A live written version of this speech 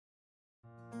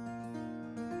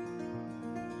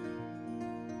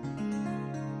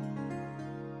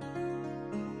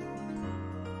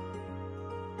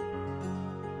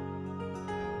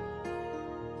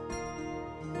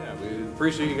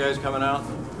appreciate you guys coming out.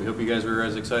 We hope you guys are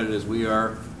as excited as we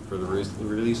are for the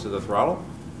release of the Throttle.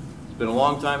 It's been a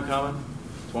long time coming,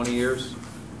 20 years.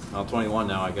 Well, 21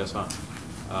 now, I guess, huh?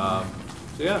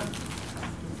 So yeah,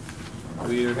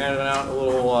 we're handing out a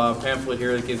little pamphlet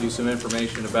here that gives you some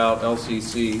information about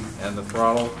LCC and the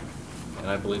Throttle, and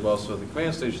I believe also the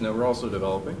command station that we're also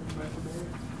developing.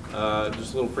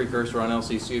 Just a little precursor on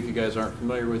LCC, if you guys aren't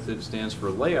familiar with it, it stands for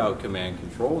Layout Command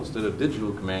Control instead of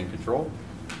Digital Command Control.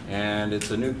 And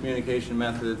it's a new communication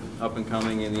method up and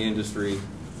coming in the industry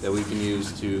that we can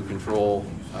use to control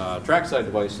trackside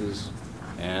devices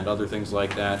and other things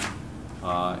like that.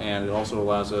 And it also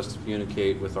allows us to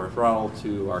communicate with our throttle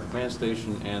to our command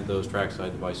station and those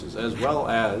trackside devices, as well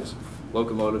as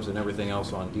locomotives and everything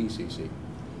else on DCC.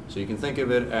 So you can think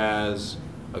of it as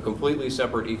a completely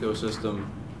separate ecosystem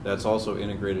that's also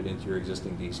integrated into your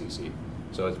existing DCC.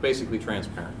 So it's basically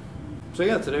transparent. So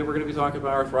yeah, today we're going to be talking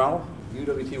about our throttle.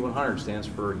 UWT-100 stands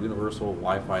for Universal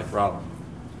Wi-Fi Throttle.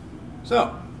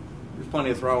 So, there's plenty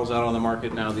of throttles out on the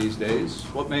market now these days.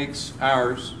 What makes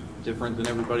ours different than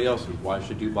everybody else's? Why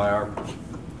should you buy ours?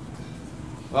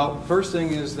 Well, first thing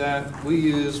is that we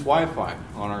use Wi-Fi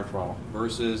on our throttle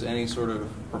versus any sort of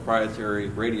proprietary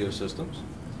radio systems.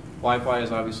 Wi-Fi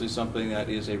is obviously something that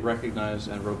is a recognized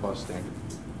and robust standard.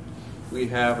 We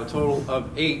have a total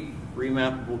of 8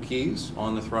 remappable keys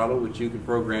on the throttle, which you can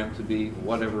program to be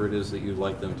whatever it is that you'd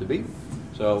like them to be.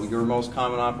 So your most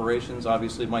common operations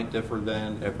obviously might differ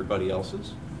than everybody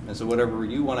else's. And so whatever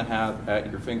you want to have at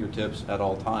your fingertips at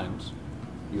all times,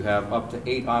 you have up to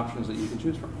 8 options that you can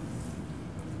choose from.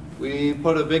 We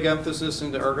put a big emphasis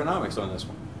into ergonomics on this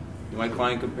one. You might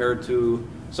find compared to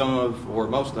some of, or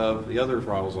most of, the other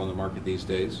throttles on the market these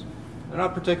days, they're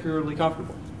not particularly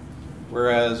comfortable.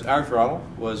 Whereas our throttle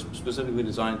was specifically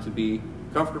designed to be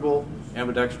comfortable,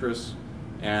 ambidextrous,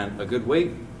 and a good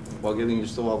weight, while giving you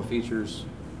still all the features,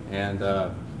 and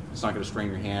it's not going to strain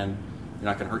your hand, you're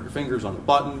not going to hurt your fingers on the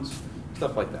buttons,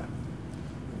 stuff like that.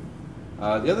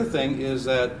 The other thing is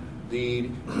that the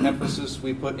emphasis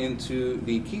we put into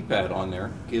the keypad on there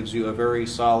gives you a very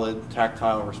solid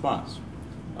tactile response.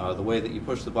 The way that you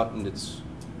push the button, it's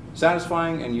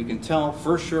satisfying, and you can tell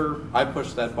for sure I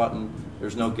pushed that button.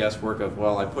 There's no guesswork of,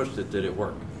 well, I pushed it, did it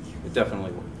work? It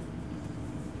definitely worked.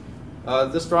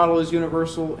 This throttle is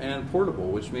universal and portable,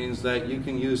 which means that you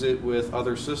can use it with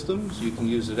other systems. You can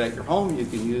use it at your home, you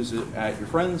can use it at your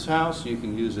friend's house, you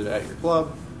can use it at your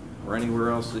club, or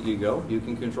anywhere else that you go. You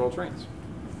can control trains.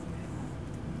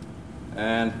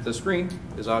 And the screen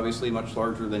is obviously much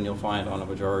larger than you'll find on a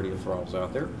majority of throttles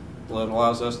out there. It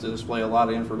allows us to display a lot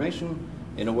of information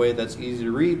in a way that's easy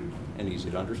to read and easy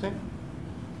to understand.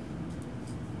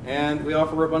 And we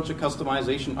offer a bunch of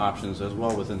customization options as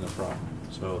well within the throttle.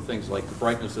 So things like the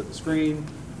brightness of the screen,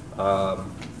 all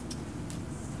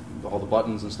the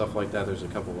buttons and stuff like that. There's a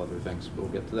couple other things. We'll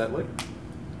get to that later.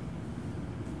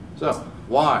 So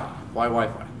why? Why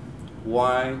Wi-Fi?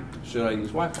 Why should I use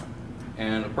Wi-Fi?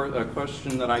 And a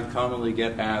question that I commonly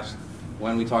get asked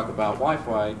when we talk about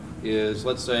Wi-Fi is,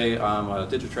 let's say I'm a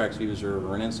Digitrax user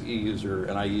or an NCE user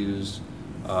and I use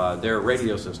their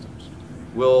radio systems.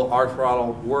 Will our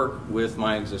throttle work with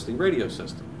my existing radio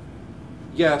system?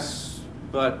 Yes,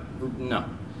 but no.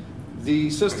 The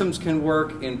systems can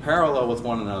work in parallel with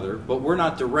one another, but we're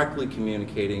not directly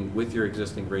communicating with your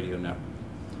existing radio network.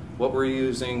 What we're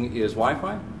using is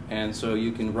Wi-Fi, and so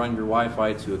you can run your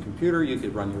Wi-Fi to a computer, you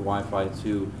could run your Wi-Fi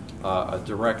to a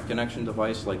direct connection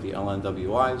device like the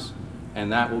LNWIs,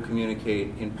 and that will communicate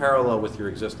in parallel with your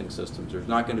existing systems. There's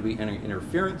not going to be any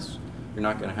interference. You're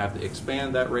not going to have to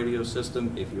expand that radio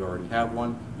system if you already have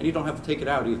one, and you don't have to take it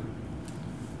out either.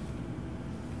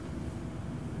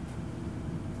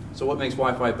 So what makes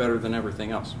Wi-Fi better than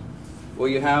everything else? Well,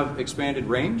 you have expanded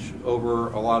range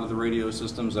over a lot of the radio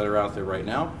systems that are out there right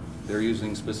now. They're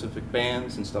using specific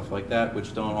bands and stuff like that,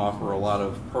 which don't offer a lot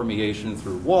of permeation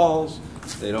through walls.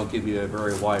 They don't give you a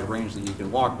very wide range that you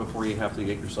can walk before you have to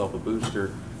get yourself a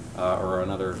booster or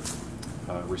another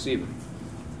receiver.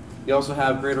 You also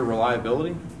have greater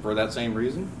reliability for that same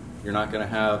reason. You're not going to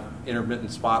have intermittent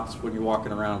spots when you're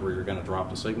walking around where you're going to drop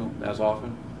the signal as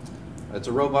often. It's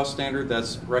a robust standard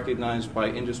that's recognized by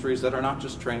industries that are not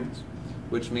just trains,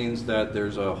 which means that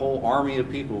there's a whole army of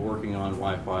people working on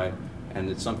Wi-Fi, and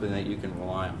it's something that you can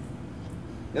rely on.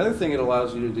 The other thing it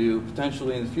allows you to do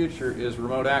potentially in the future is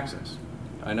remote access.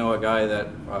 I know a guy that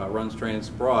runs trains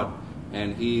abroad,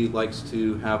 and he likes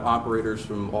to have operators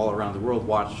from all around the world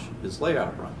watch his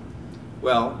layout run.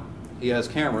 Well, he has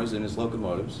cameras in his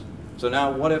locomotives, so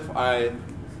now what if I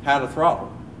had a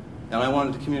throttle and I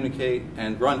wanted to communicate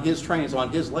and run his trains on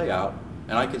his layout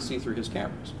and I could see through his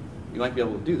cameras? You might be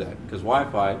able to do that because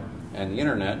Wi-Fi and the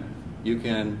internet, you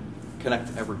can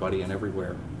connect to everybody and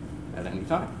everywhere at any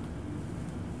time.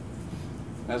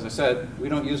 As I said, we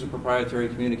don't use a proprietary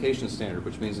communication standard,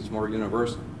 which means it's more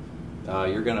universal.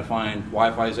 You're going to find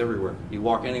Wi-Fi's everywhere. You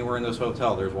walk anywhere in this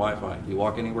hotel, there's Wi-Fi. You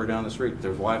walk anywhere down the street,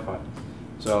 there's Wi-Fi.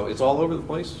 So it's all over the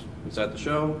place. It's at the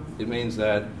show. It means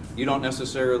that you don't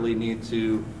necessarily need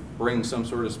to bring some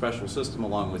sort of special system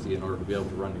along with you in order to be able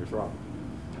to run your throttle.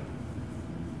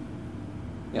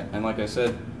 Yeah, and like I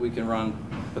said, we can run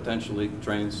potentially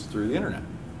trains through the internet.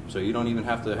 So you don't even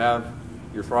have to have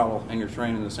your throttle and your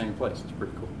train in the same place. It's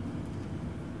pretty cool.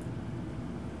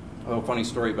 Oh, funny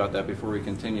story about that before we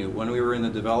continue. When we were in the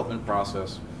development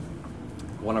process,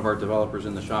 one of our developers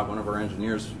in the shop, one of our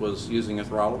engineers, was using a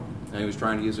throttle, and he was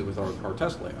trying to use it with our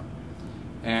test layout.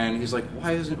 And he's like,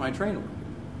 why isn't my train working?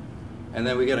 And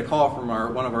then we get a call from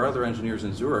one of our other engineers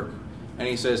in Zurich, and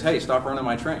he says, hey, stop running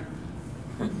my train.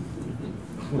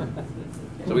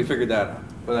 So we figured that out.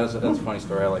 But that's a funny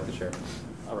story I like to share.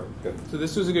 All right, good. So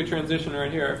this was a good transition right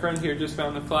here. Our friend here just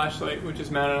found the flashlight, which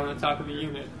is mounted on the top of the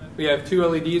unit. We have two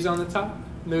LEDs on the top.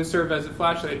 Those serve as a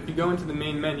flashlight. If you go into the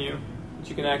main menu, which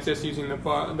you can access using the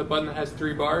button that has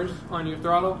 3 bars on your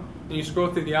throttle, and you scroll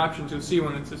through the options, you'll see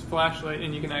one that says flashlight,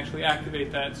 and you can actually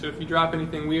activate that. So if you drop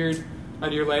anything weird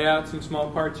onto your layouts in small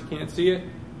parts, you can't see it,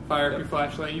 fire up your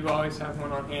flashlight. You always have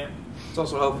one on hand. It's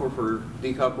also helpful for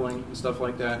decoupling and stuff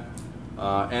like that.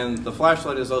 And the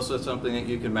flashlight is also something that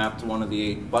you can map to one of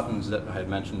the 8 buttons that I had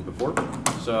mentioned before.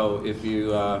 So if you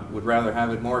would rather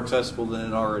have it more accessible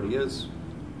than it already is,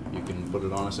 you can put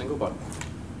it on a single button.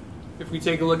 If we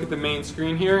take a look at the main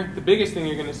screen here, the biggest thing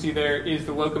you're going to see there is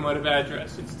the locomotive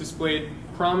address. It's displayed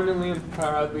prominently and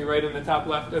proudly right in the top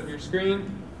left of your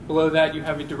screen. Below that, you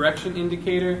have a direction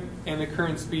indicator and the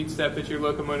current speed step that your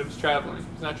locomotive is traveling. If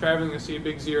it's not traveling, you'll see a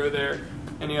big 0 there.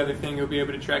 Any other thing, you'll be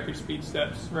able to track your speed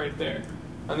steps right there.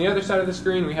 On the other side of the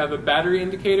screen, we have a battery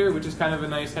indicator, which is kind of a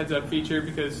nice heads-up feature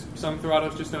because some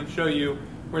throttles just don't show you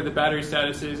where the battery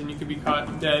status is, and you could be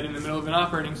caught dead in the middle of an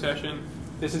operating session.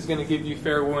 This is going to give you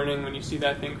fair warning when you see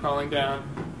that thing crawling down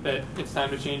that it's time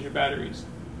to change your batteries.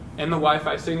 And the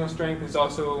Wi-Fi signal strength is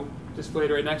also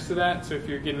displayed right next to that, so if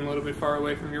you're getting a little bit far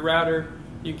away from your router,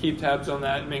 you keep tabs on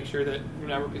that and make sure that your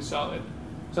network is solid.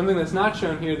 Something that's not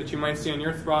shown here that you might see on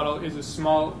your throttle is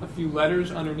a few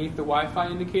letters underneath the Wi-Fi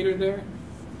indicator there.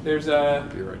 There's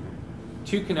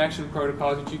 2 connection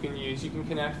protocols that you can use. You can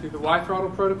connect through the Y-throttle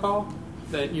protocol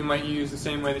that you might use the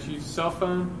same way that you use a cell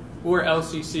phone, or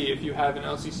LCC if you have an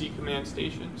LCC command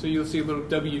station. So you'll see a little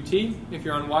WT if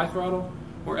you're on Y-throttle,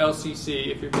 or LCC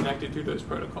if you're connected through those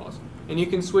protocols. And you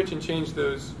can switch and change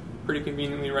those pretty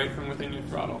conveniently right from within your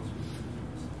throttle.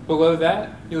 Below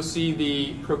that, you'll see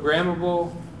the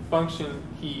programmable function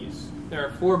keys. There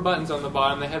are 4 buttons on the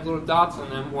bottom. They have little dots on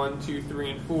them, 1, 2,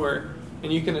 3, and 4.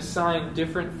 And you can assign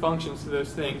different functions to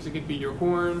those things. It could be your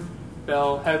horn,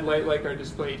 bell, headlight like are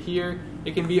displayed here.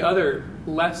 It can be other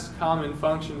less common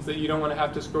functions that you don't want to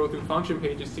have to scroll through function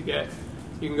pages to get.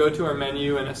 You can go to our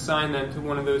menu and assign them to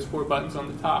one of those 4 buttons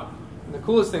on the top. And the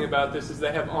coolest thing about this is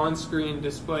they have on-screen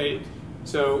displayed.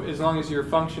 So as long as your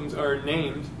functions are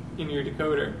named in your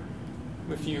decoder,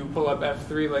 if you pull up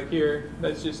F3 like here,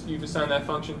 that's just you've assigned that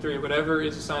function 3. Whatever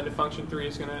is assigned to function 3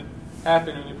 is going to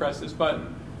happen when you press this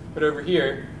button. But over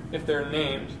here, if they're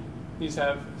named, these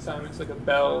have assignments like a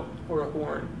bell or a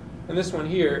horn. And this one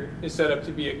here is set up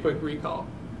to be a quick recall.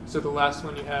 So the last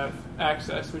one you have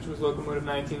access, which was locomotive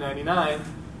 1999,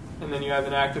 and then you have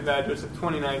an active address of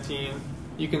 2019.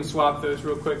 You can swap those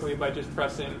real quickly by just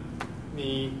pressing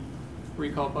the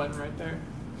recall button right there.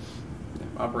 It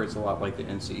operates a lot like the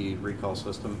NCE recall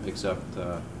system, except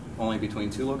only between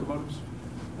 2 locomotives.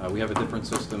 We have a different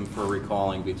system for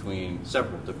recalling between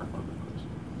several different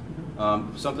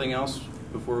locomotives. Something else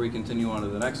before we continue on to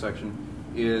the next section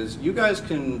is you guys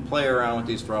can play around with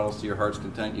these throttles to your heart's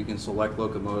content. You can select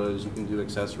locomotives, you can do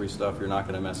accessory stuff. You're not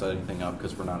going to mess anything up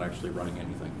because we're not actually running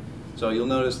anything. So you'll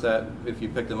notice that if you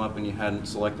pick them up and you hadn't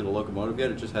selected a locomotive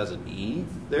yet, it just has an E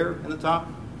there in the top,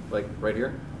 like right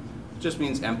here. It just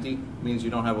means empty, it means you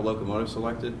don't have a locomotive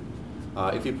selected.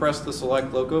 If you press the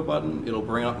select loco button, it'll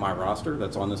bring up my roster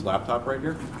that's on this laptop right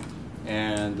here.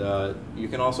 And you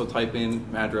can also type in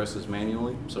addresses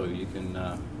manually, so you can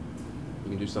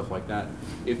do stuff like that.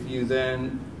 If you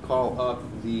then call up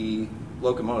the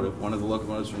locomotive, one of the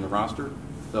locomotives from the roster,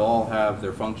 they'll all have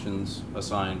their functions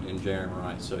assigned in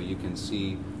JRMI, so you can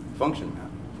see function map.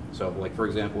 So, like for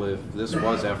example, if this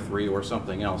was F3 or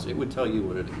something else, it would tell you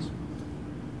what it is.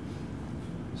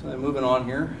 So then moving on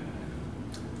here.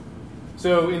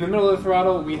 So in the middle of the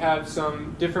throttle, we have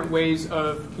some different ways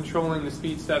of controlling the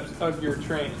speed steps of your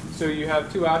train. So you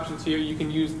have 2 options here. You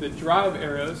can use the drive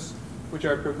arrows which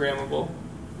are programmable.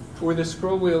 For the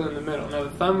scroll wheel in the middle, now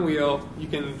the thumb wheel, you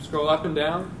can scroll up and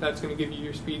down. That's going to give you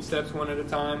your speed steps one at a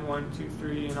time, 1, 2,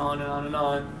 3, and on and on and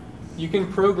on. You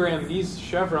can program these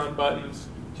chevron buttons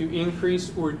to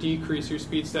increase or decrease your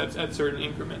speed steps at certain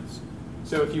increments.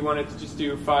 So if you wanted to just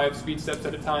do 5 speed steps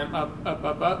at a time, up, up,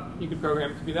 up, up, you could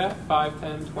program it to be that, 5,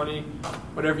 10, 20,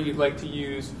 whatever you'd like to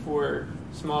use for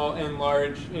small and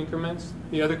large increments.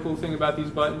 The other cool thing about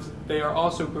these buttons, they are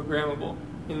also programmable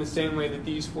in the same way that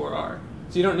these 4 are.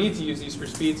 So you don't need to use these for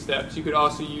speed steps. You could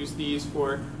also use these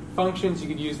for functions. You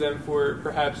could use them for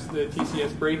perhaps the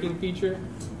TCS braking feature,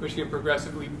 which can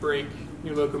progressively brake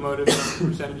your locomotive in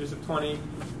percentages of 20.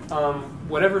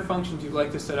 Whatever functions you'd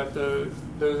like to set up,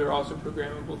 those are also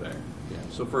programmable there. Yeah.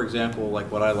 So for example, like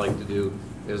what I like to do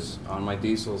is on my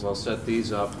diesels, I'll set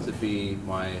these up to be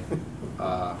my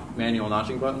manual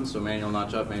notching buttons, so manual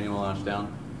notch up, manual notch down.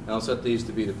 And I'll set these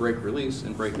to be the brake release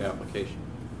and brake application.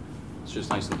 It's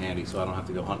just nice and handy, so I don't have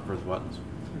to go hunt for the buttons.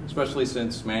 Especially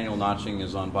since manual notching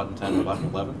is on button 10 and button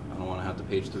 11. I don't want to have to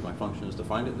page through my functions to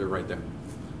find it. They're right there.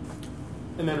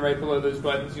 And then right below those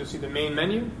buttons, you'll see the main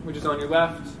menu, which is on your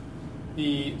left,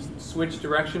 the switch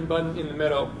direction button in the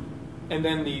middle, and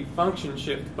then the function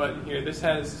shift button here. This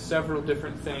has several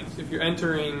different things. If you're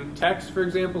entering text, for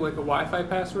example, like a Wi-Fi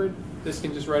password, this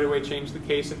can just right away change the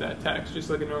case of that text, just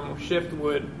like a normal shift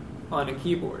would on a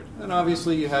keyboard. And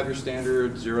obviously you have your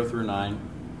standard 0 through 9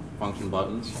 function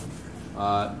buttons.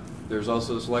 There's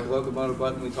also the select locomotive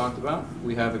button we talked about.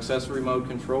 We have accessory mode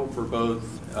control for both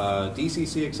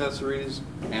DCC accessories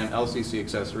and LCC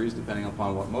accessories, depending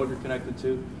upon what mode you're connected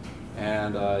to.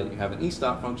 And you have an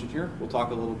e-stop function here. We'll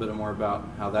talk a little bit more about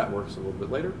how that works a little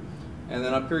bit later. And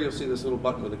then up here you'll see this little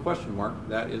button with a question mark.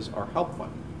 That is our help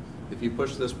button. If you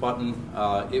push this button,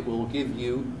 it will give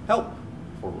you help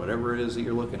for whatever it is that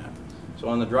you're looking at. So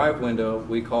on the drive window,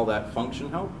 we call that function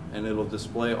help, and it'll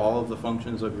display all of the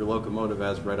functions of your locomotive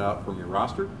as read out from your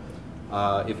roster,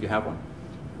 if you have one.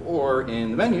 Or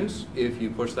in the menus, if you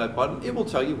push that button, it will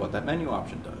tell you what that menu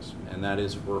option does, and that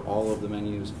is for all of the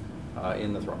menus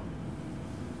in the throttle.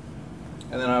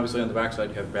 And then obviously on the back side,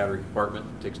 you have a battery compartment.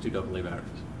 It takes 2 AA batteries.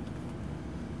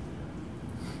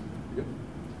 Good.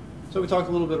 So we talked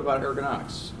a little bit about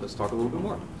ergonomics. Let's talk a little bit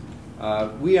more.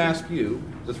 We ask you,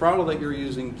 the throttle that you're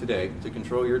using today to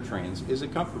control your trains, is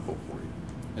it comfortable for you?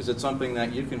 Is it something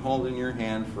that you can hold in your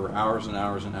hand for hours and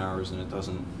hours and hours and it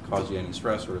doesn't cause you any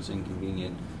stress, or it's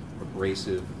inconvenient,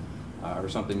 abrasive, or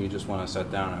something you just want to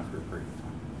set down after a period of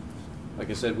time? Like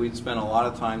I said, we'd spent a lot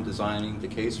of time designing the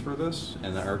case for this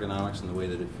and the ergonomics and the way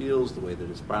that it feels, the way that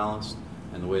it's balanced,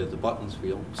 and the way that the buttons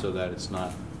feel, so that it's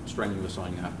not strenuous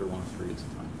on you after long periods of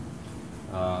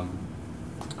time.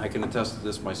 I can attest to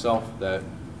this myself, that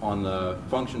on the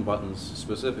function buttons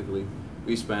specifically,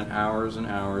 we spent hours and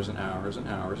hours and hours and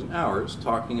hours and hours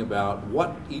talking about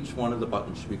what each one of the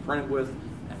buttons should be printed with,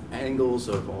 angles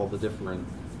of all the different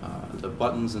the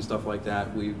buttons and stuff like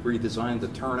that. We redesigned the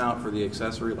turnout for the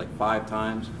accessory like 5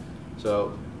 times.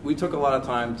 So we took a lot of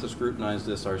time to scrutinize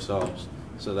this ourselves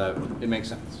so that it makes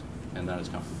sense and that it's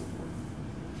comfortable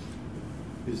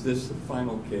for you. Is this the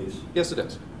final case? Yes, it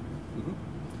is. Mm-hmm.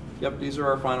 Yep, these are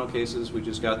our final cases. We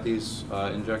just got these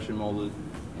injection molded,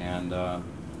 and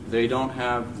they don't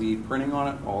have the printing on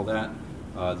it, all that.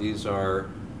 These are,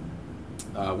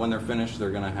 when they're finished,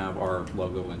 they're going to have our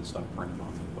logo and stuff printed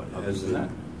on them. But other than that,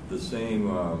 the same,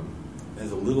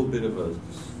 has a little bit of a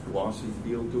glossy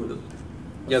feel to it.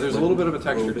 Yeah, there's a little bit of a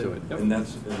texture to it. Yep. And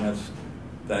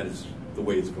that is the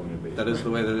way it's going to be. That is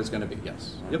the way that it's going to be,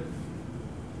 yes. Yep.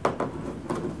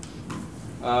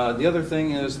 The other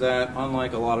thing is that,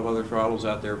 unlike a lot of other throttles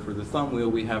out there, for the thumb wheel,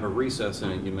 we have a recess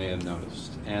in it, you may have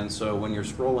noticed. And so when you're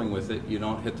scrolling with it, you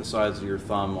don't hit the sides of your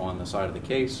thumb on the side of the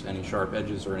case, any sharp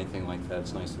edges or anything like that.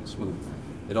 It's nice and smooth.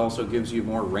 It also gives you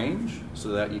more range, so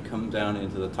that you come down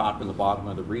into the top and the bottom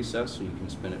of the recess, so you can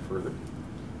spin it further.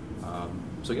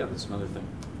 So yeah, that's another thing.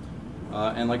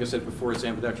 And like I said before, it's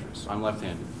ambidextrous. I'm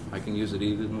left-handed. I can use it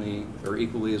evenly or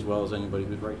equally as well as anybody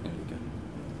who's right-handed can.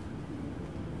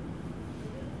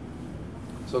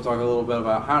 So I'll talk a little bit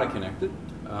about how to connect it.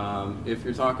 If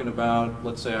you're talking about,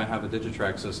 let's say I have a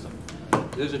Digitrax system.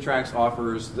 Digitrax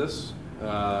offers this, the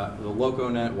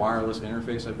LocoNet wireless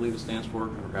interface, I believe it stands for,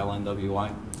 or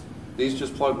LNWI. These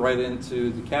just plug right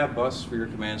into the cab bus for your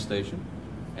command station.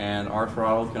 And our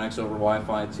throttle connects over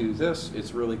Wi-Fi to this.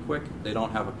 It's really quick. They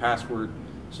don't have a password,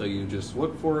 so you just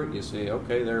look for it. You say,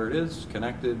 okay, there it is,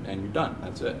 connected, and you're done.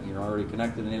 That's it. You're already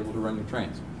connected and able to run your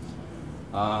trains.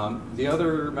 The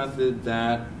other method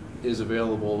that is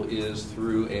available is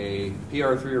through a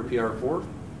PR3 or PR4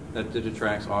 that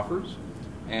Digitrax offers.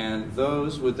 And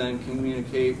those would then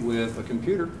communicate with a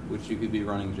computer, which you could be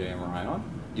running JMRI on.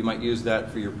 You might use that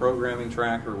for your programming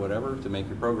track or whatever to make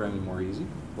your programming more easy.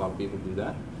 A lot of people do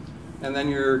that. And then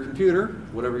your computer,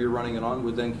 whatever you're running it on,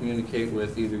 would then communicate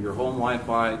with either your home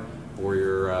Wi-Fi or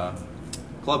your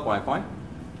club Wi-Fi.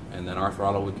 And then our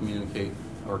throttle would communicate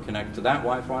or connect to that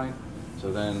Wi-Fi.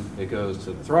 So then it goes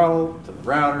to the throttle, to the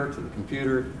router, to the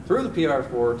computer, through the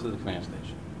PR4 to the command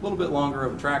station. A little bit longer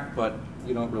of a track, but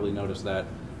you don't really notice that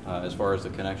as far as the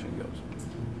connection goes.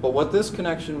 But what this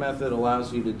connection method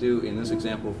allows you to do in this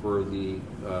example for the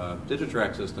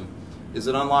Digitrax system is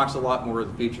it unlocks a lot more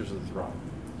of the features of the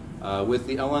throttle. With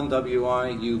the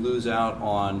LNWI, you lose out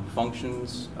on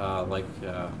functions like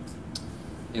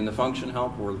in the function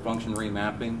help or the function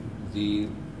remapping. The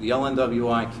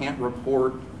LNWI can't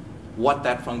report what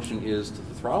that function is to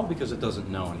the throttle because it doesn't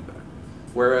know any better.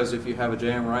 Whereas if you have a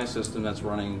JMRI system that's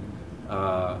running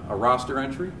a roster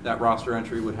entry, that roster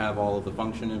entry would have all of the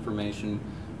function information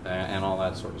and all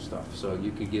that sort of stuff. So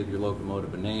you could give your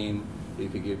locomotive a name, you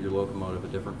could give your locomotive a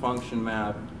different function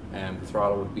map, and the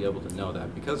throttle would be able to know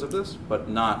that because of this, but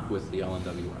not with the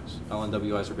LNWIs.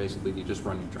 LNWIs are basically you just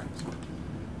run your trains.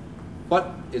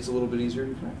 But it's a little bit easier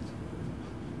to connect.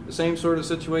 The same sort of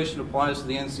situation applies to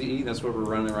the NCE. That's what we're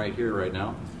running right here right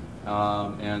now.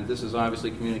 And this is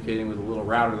obviously communicating with a little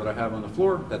router that I have on the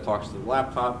floor that talks to the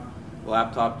laptop. The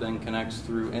laptop then connects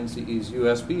through NCE's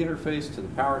USB interface to the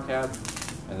power cab,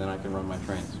 and then I can run my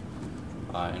trains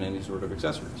and any sort of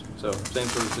accessories. So same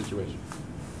sort of situation.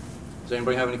 Does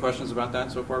anybody have any questions about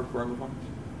that so far before I move on?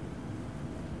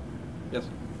 Yes?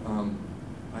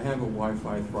 I have a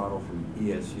Wi-Fi throttle from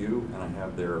ESU, and I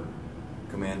have their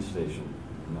command station,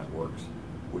 and that works.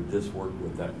 Would this work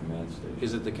with that command station?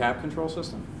 Is it the cab control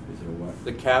system? Is it a what?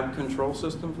 The cab control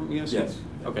system from ESU? Yes.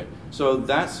 Okay, so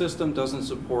that system doesn't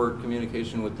support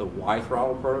communication with the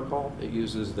Y-throttle protocol. It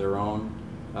uses their own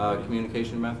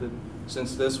communication method.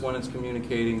 Since this one is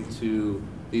communicating to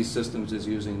these systems is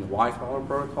using the Y-throttle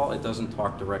protocol, it doesn't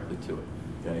talk directly to it.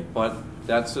 Okay. But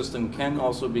that system can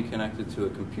also be connected to a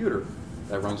computer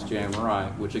that runs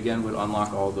JMRI, which again would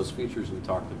unlock all of those features we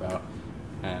talked about.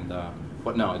 And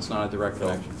but no, it's not a direct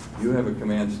connection. You have a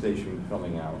command station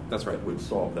coming out. That's right. That would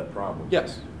solve that problem.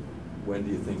 Yes. When do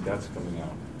you think that's coming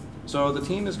out? So the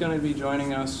team is going to be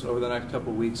joining us over the next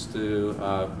couple of weeks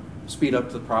to speed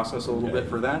up the process a little bit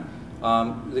for that.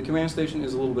 The command station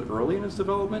is a little bit early in its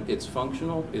development. It's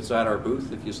functional. It's at our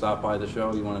booth. If you stop by the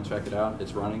show, you want to check it out.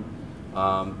 It's running.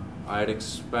 I'd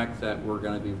expect that we're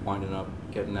going to be winding up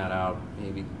getting that out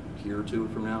maybe a year or two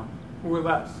from now. Or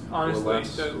less, honestly. Or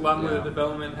less, A lot more yeah.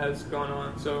 development has gone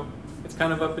on, so it's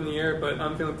kind of up in the air, but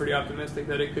I'm feeling pretty optimistic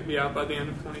that it could be out by the end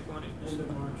of 2020. End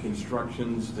of March.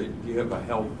 Instructions, do you have a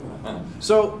help?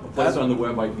 So A place on the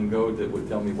web I can go that would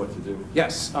tell me what to do?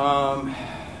 yes.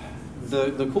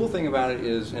 The cool thing about it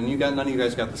is, and none of you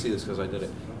guys got to see this because I did it,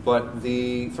 but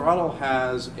the throttle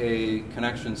has a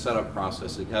connection setup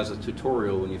process. It has a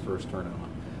tutorial when you first turn it on.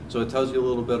 So it tells you a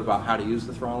little bit about how to use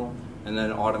the throttle, and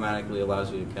then it automatically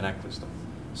allows you to connect to stuff.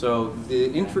 So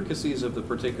the intricacies of the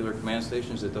particular command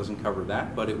stations, it doesn't cover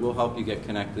that, but it will help you get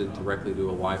connected directly to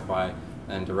a Wi-Fi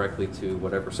and directly to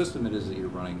whatever system it is that you're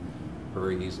running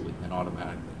very easily and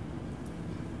automatically.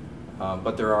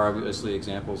 But there are obviously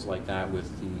examples like that with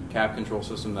the cab control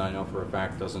system that I know for a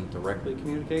fact doesn't directly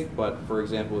communicate. But for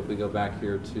example, if we go back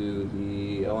here to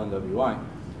the LNWI,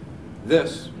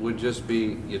 this would just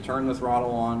be you turn the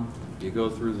throttle on, you go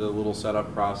through the little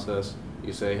setup process,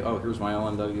 you say, oh, here's my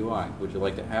LNWI. Would you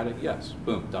like to add it? Yes.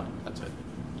 Boom, done. That's it.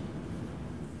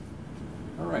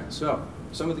 All right, so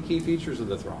some of the key features of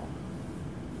the throttle.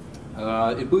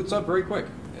 It boots up very quick.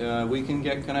 We can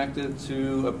get connected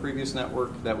to a previous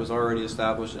network that was already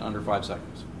established in under 5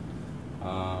 seconds.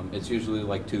 It's usually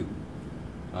like 2.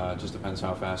 It just depends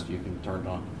how fast you can turn it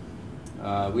on.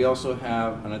 We also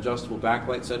have an adjustable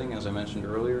backlight setting, as I mentioned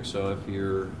earlier. So if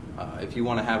you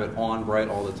want to have it on bright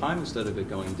all the time instead of it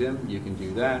going dim, you can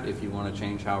do that. If you want to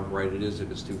change how bright it is,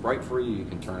 if it's too bright for you, you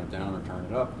can turn it down or turn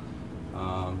it up.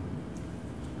 And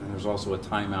there's also a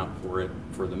timeout for it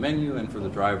for the menu and for the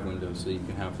drive window, so you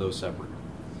can have those separate.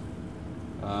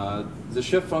 The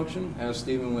shift function, as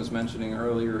Stephen was mentioning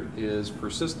earlier, is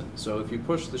persistent. So if you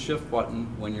push the shift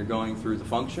button when you're going through the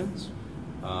functions,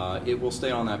 it will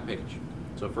stay on that page.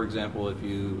 So for example, if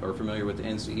you are familiar with the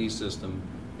NCE system,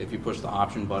 if you push the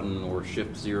option button or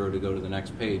shift 0 to go to the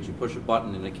next page, you push a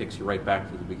button and it kicks you right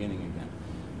back to the beginning again.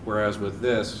 Whereas with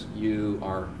this, you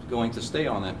are going to stay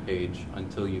on that page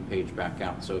until you page back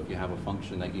out. So if you have a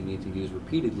function that you need to use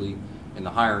repeatedly in the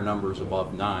higher numbers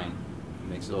above 9, it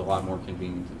makes it a lot more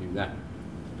convenient to do that.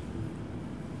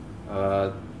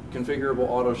 configurable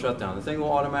auto shutdown. The thing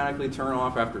will automatically turn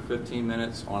off after 15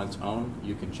 minutes on its own.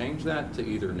 You can change that to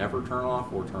either never turn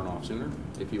off or turn off sooner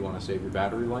if you want to save your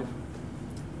battery life.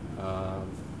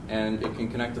 And it can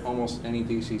connect to almost any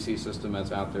DCC system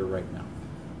that's out there right now.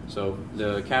 So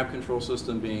the cab control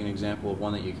system being an example of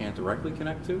one that you can't directly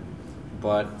connect to,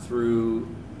 but through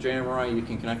JMRI you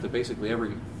can connect to basically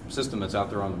every system that's out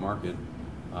there on the market.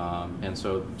 And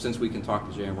so since we can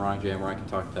talk to JMRI, JMRI can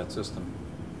talk to that system.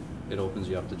 It opens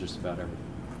you up to just about everything.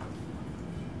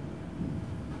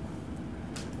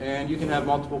 And you can have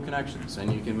multiple connections,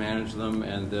 and you can manage them,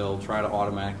 and they'll try to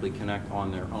automatically connect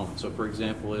on their own. So for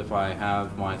example, if I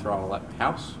have my throttle at my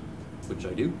house, which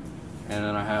I do, and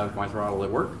then I have my throttle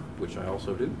at work, which I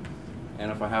also do,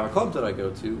 and if I have a club that I go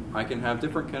to, I can have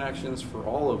different connections for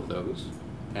all of those,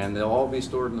 and they'll all be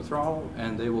stored in the throttle,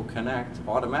 and they will connect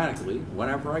automatically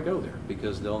whenever I go there,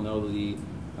 because they'll know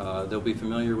they'll be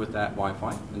familiar with that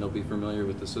Wi-Fi, and they'll be familiar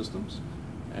with the systems.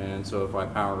 And so if I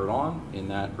power it on in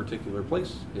that particular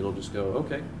place, it'll just go,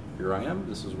 okay, here I am,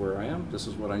 this is where I am, this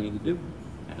is what I need to do,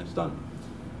 and it's done.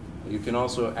 You can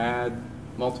also add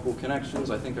multiple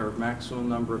connections. I think our maximum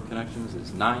number of connections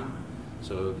is 9.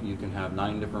 So you can have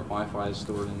 9 different Wi-Fis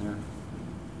stored in there,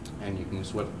 and you can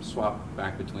swap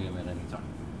back between them at any time.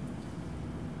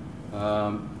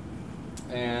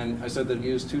 And I said that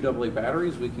use 2 AA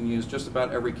batteries. We can use just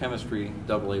about every chemistry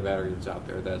AA battery that's out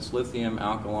there. That's lithium,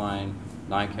 alkaline,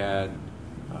 NiCad,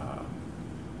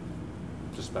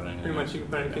 just about anything. Pretty much you can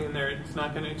put anything in there, it's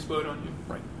not going to explode on you.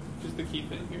 Right. Just the key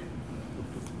thing here.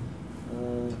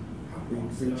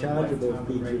 Rechargeable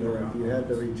feature, though, if you have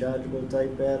the rechargeable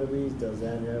type batteries, does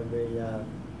that have a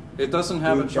it doesn't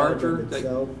have a charger.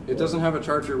 It doesn't have a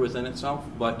charger within itself,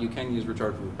 but you can use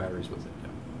rechargeable batteries with it.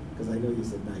 Because I know you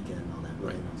said NiCad and all that, but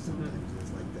right. I know sometimes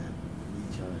it's like that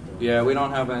recharge. Yeah, we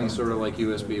don't have any sort of like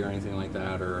USB or anything like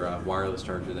that, or a wireless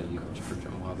charger that you can charge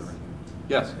them while they're in.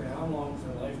 Yes? Okay, how long is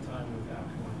the lifetime with that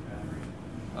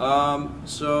one battery?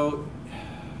 So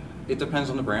it depends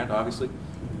on the brand, obviously,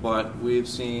 but we've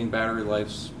seen battery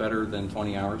lives better than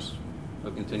 20 hours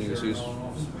of continuous use.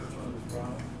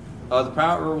 The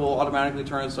power will automatically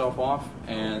turn itself off,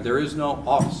 and there is no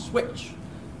off switch.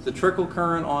 The trickle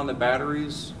current on the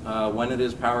batteries, when it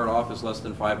is powered off, is less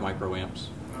than 5 microamps.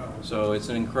 So it's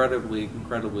an incredibly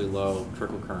low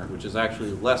trickle current, which is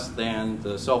actually less than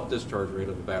the self-discharge rate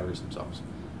of the batteries themselves,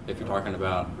 if you're talking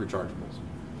about rechargeables.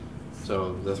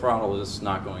 So the throttle is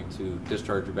not going to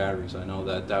discharge your batteries. I know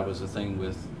that was a thing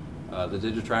with the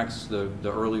Digitrax,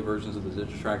 the early versions of the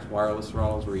Digitrax wireless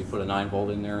throttles, where you put a 9-volt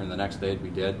in there and the next day it'd be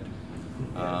dead.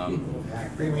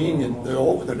 Convenient.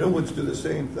 The new ones do the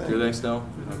same thing. Do they still?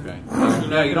 Okay.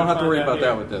 Yeah, you don't have to worry about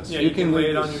that with this. Yeah, you can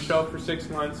lay it on your shelf for 6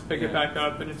 months, pick it back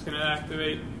up, and it's going to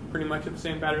activate pretty much at the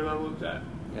same battery level it's at.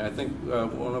 Yeah, I think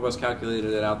one of us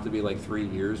calculated it out to be like 3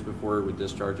 years before it would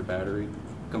discharge a battery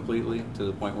completely to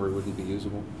the point where it wouldn't be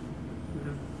usable.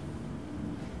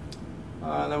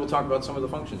 And then we'll talk about some of the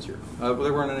functions here. There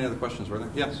weren't any other questions, were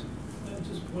there? Yes?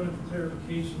 Just point of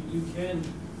clarification, you can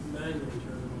manually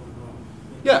turn them on and off.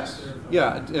 Yes.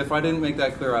 Yeah, if I didn't make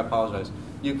that clear, I apologize.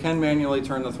 You can manually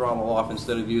turn the throttle off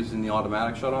instead of using the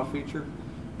automatic shut-off feature.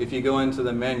 If you go into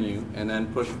the menu and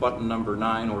then push button number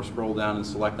 9 or scroll down and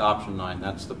select option 9,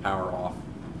 that's the power off.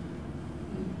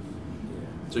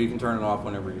 So you can turn it off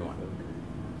whenever you want.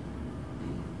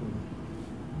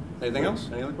 Anything else?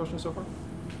 Any other questions so far?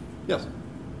 Yes.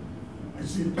 I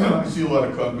see a lot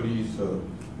of companies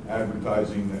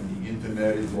advertising that the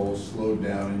internet is all slowed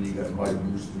down and you got my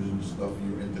boosters and stuff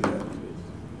in your internet.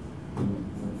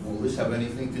 Will this have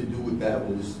anything to do with that?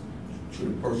 Should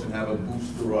a person have a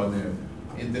booster on their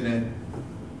internet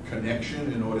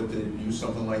connection in order to use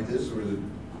something like this, or is it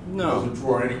doesn't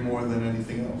draw any more than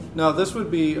anything else? No, this would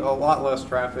be a lot less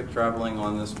traffic traveling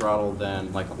on this throttle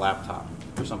than like a laptop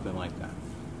or something like that.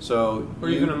 So, or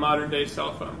even a modern day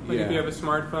cell phone. Like yeah. If you have a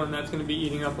smartphone, that's going to be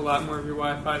eating up a lot more of your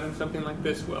Wi-Fi than something like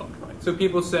this will. Right. So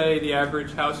people say the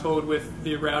average household with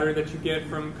the router that you get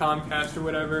from Comcast or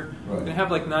whatever, right, can have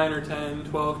like 9 or 10,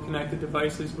 12 connected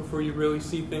devices before you really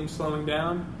see things slowing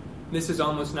down. This is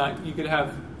almost not. You could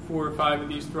have 4 or 5 of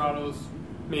these throttles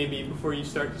maybe before you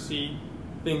start to see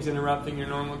things interrupting your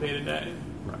normal day-to-day.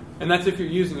 Right. And that's if you're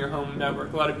using your home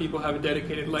network. A lot of people have a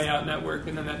dedicated layout network,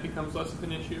 and then that becomes less of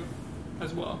an issue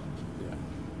as well. Yeah.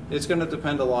 It's going to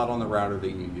depend a lot on the router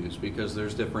that you use, because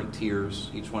there's different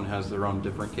tiers. Each one has their own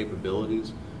different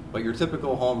capabilities. But your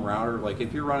typical home router, like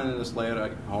if you're running this layout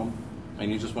at home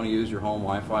and you just want to use your home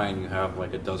Wi-Fi and you have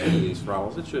like a dozen of these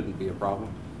throttles, it shouldn't be a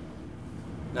problem.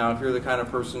 Now, if you're the kind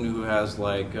of person who has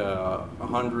like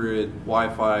 100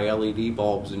 Wi-Fi LED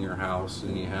bulbs in your house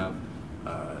and you have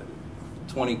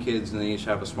 20 kids and they each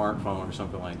have a smartphone or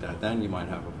something like that, then you might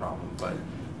have a problem. But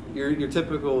your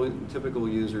typical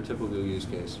user, typical use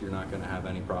case, you're not going to have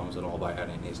any problems at all by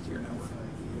adding these to your network.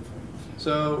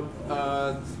 So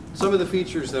some of the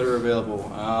features that are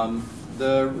available.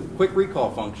 The quick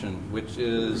recall function, which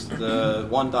is the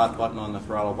one dot button on the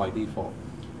throttle by default.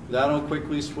 That'll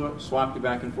quickly swap you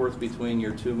back and forth between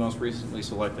your two most recently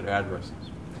selected addresses.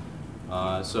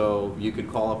 So you could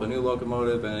call up a new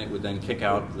locomotive and it would then kick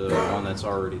out the one that's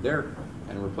already there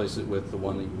and replace it with the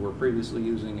one that you were previously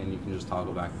using, and you can just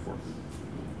toggle back and forth.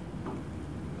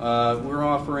 We're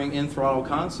offering In-Throttle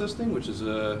Consisting, which is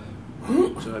I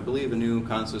believe a new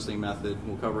consisting method.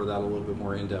 We'll cover that a little bit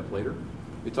more in depth later.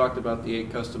 We talked about the 8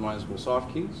 customizable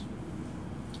soft keys.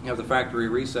 You have the factory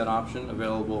reset option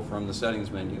available from the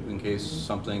settings menu in case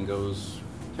something goes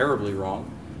terribly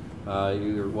wrong.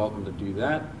 You're welcome to do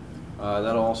that.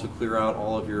 That'll also clear out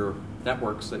all of your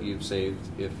networks that you've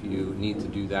saved if you need to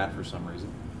do that for some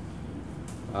reason.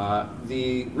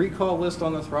 The recall list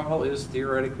on the throttle is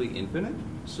theoretically infinite.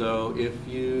 So if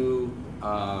you,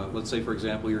 let's say for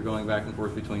example, you're going back and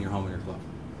forth between your home and your club,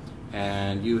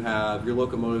 and you have your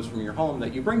locomotives from your home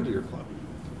that you bring to your club.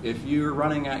 If you're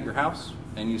running at your house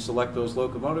and you select those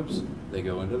locomotives, they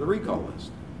go into the recall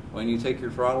list. When you take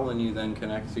your throttle and you then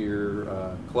connect to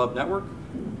your club network,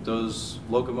 those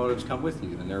locomotives come with you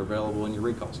and they're available in your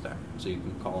recall stack, so you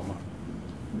can call them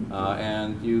up.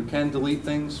 And you can delete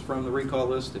things from the recall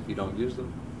list if you don't use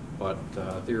them, but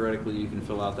theoretically you can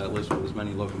fill out that list with as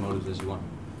many locomotives as you want.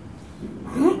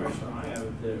 The question I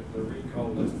have, the recall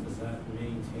list, does that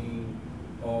maintain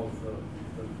all of the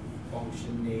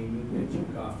function naming that you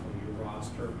got from your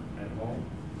roster at home?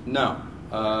 No.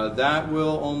 That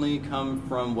will only come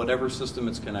from whatever system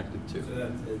it's connected to. So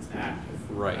that it's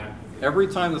active. Right. Active. Every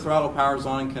time the throttle powers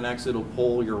on and connects, it'll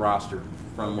pull your roster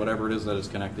from whatever it is that it's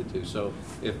connected to. So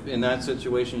if in that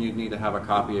situation, you'd need to have a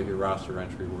copy of your roster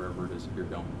entry wherever it is that you're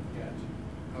going. Gotcha.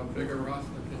 How big a roster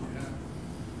can you have?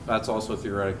 That's also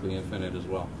theoretically infinite as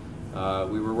well.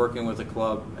 We were working with a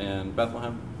club in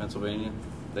Bethlehem, Pennsylvania.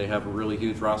 They have a really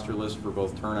huge roster list for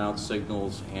both turnouts,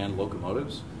 signals, and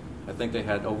locomotives. I think they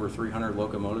had over 300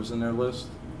 locomotives in their list,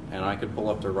 and I could pull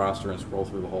up their roster and scroll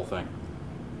through the whole thing.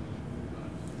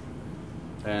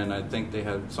 And I think they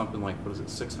had something like, what is it,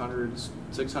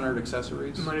 600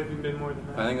 accessories? It might have even been more than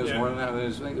that. I think it was more than that.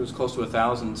 I think it was close to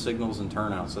 1,000 signals and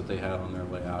turnouts that they had on their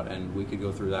layout, and we could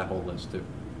go through that whole list too,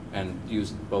 and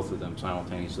use both of them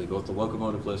simultaneously, both the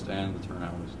locomotive list and the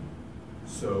turnout list.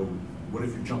 So what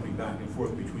if you're jumping back and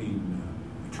forth between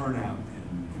the turnout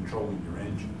and controlling your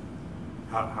engine?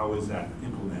 How is that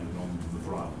implemented on the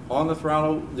throttle? On the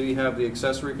throttle, we have the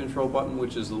accessory control button,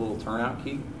 which is the little turnout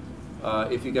key.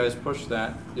 If you guys push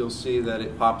that, you'll see that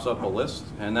it pops up a list,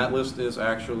 and that list is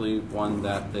actually one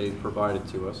that they provided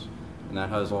to us, and that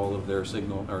has all of their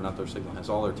signal, or not their signal, has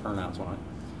all their turnouts on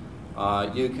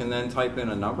it. You can then type in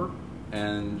a number,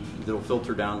 and it'll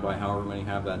filter down by however many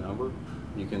have that number.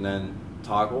 You can then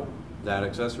toggle that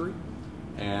accessory,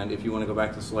 and if you want to go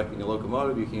back to selecting a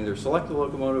locomotive, you can either select the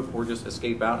locomotive or just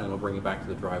escape out, and it'll bring you back to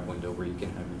the drive window where you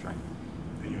can have your train.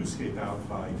 And you escape out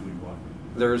by doing what?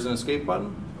 There's an escape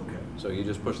button. Okay. So you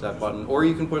just push that button, or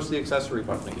you can push the accessory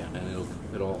button again, and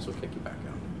it'll also kick you back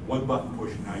out. One button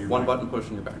push, now you're One back. button push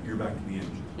and you're back. You're back to the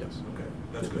engine. Yes. Okay,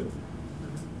 that's good.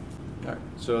 All right.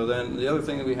 So then the other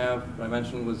thing that we have, I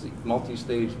mentioned, was the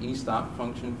multi-stage e-stop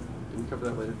function. Did we cover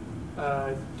that later?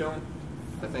 Don't.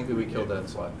 I think that we killed that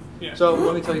slide. Yeah. So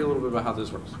let me tell you a little bit about how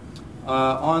this works.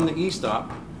 On the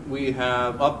e-stop, we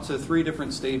have up to 3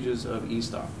 different stages of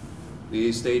e-stop.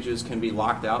 These stages can be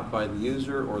locked out by the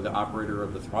user or the operator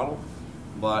of the throttle,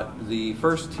 but the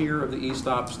first tier of the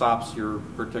e-stop stops your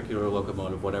particular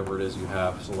locomotive, whatever it is you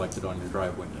have selected on your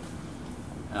drive window.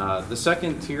 The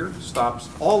second tier stops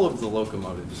all of the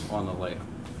locomotives on the layout.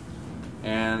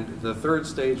 And the third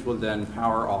stage will then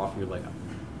power off your layout.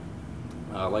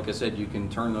 Like I said, you can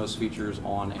turn those features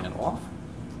on and off.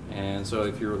 And so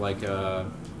if you're like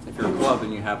if you're a club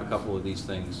and you have a couple of these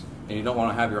things, and you don't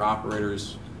want to have your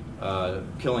operators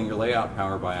killing your layout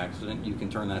power by accident, you can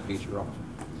turn that feature off.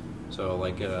 So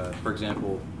like, for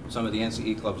example, some of the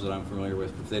NCE clubs that I'm familiar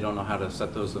with, if they don't know how to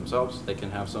set those themselves, they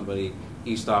can have somebody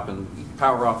e-stop and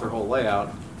power off their whole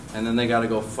layout, and then they got to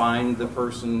go find the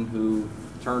person who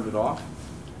turned it off.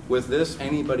 With this,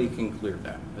 anybody can clear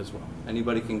that as well.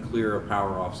 Anybody can clear a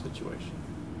power off situation,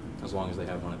 as long as they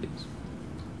have one of these.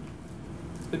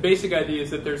 The basic idea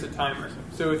is that there's a timer.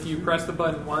 So if you press the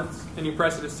button once and you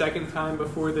press it a second time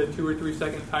before the 2 or 3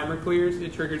 second timer clears,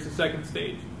 it triggers the second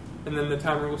stage. And then the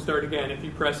timer will start again. If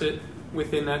you press it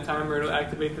within that timer, it'll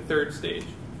activate the third stage.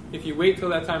 If you wait till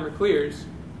that timer clears,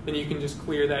 then you can just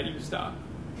clear that e-stop.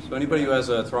 So anybody who has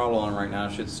a throttle on right now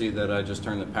should see that I just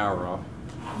turned the power off.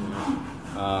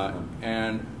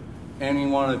 And any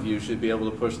one of you should be able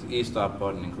to push the e-stop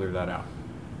button and clear that out.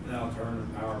 And I'll turn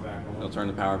the power back on. It'll turn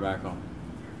the power back on.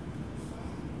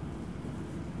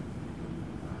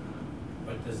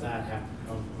 But does that have to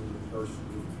come from the person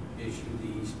who issued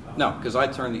the e-stop? No, because I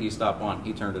turned the e-stop on.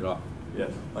 He turned it off.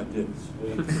 Yes, I did.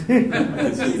 Sweet. I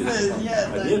can see it. Yes,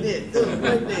 I did.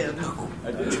 Right there.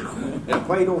 I did.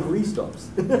 Fight over e-stops.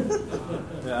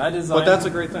 Yeah, I designed. But that's a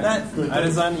great thing. I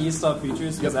designed the e-stop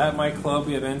features because at my club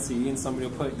we have NCE and somebody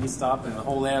will put e-stop and the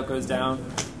whole layout goes down,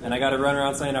 and I got to run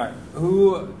around saying, all right,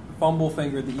 who fumble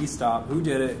fingered the e-stop? Who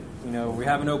did it? You know, we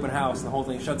have an open house and the whole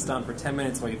thing shuts down for 10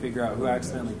 minutes while you figure out who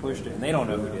accidentally pushed it, and they don't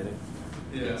know who did it.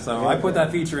 Yeah. So I put that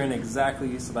feature in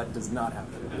exactly so that does not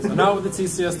happen. So now with the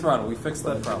TCS throttle, we fixed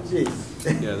that problem.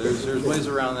 Yeah, there's ways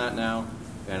around that now,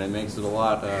 and it makes it a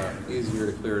lot easier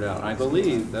to clear it out. I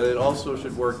believe that it also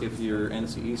should work if your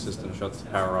NCE system shuts the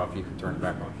power off. You can turn it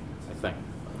back on, I think.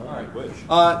 All right, which?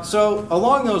 So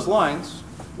along those lines,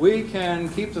 we can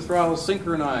keep the throttle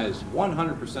synchronized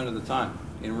 100% of the time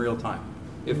in real time.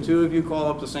 If two of you call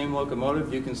up the same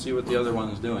locomotive, you can see what the other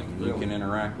one's doing, and you can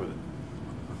interact with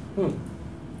it.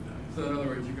 So in other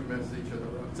words, you can mess each other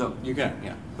up. So, You can,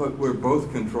 yeah. but we're both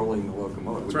controlling the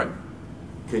locomotive. That's right.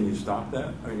 Can you stop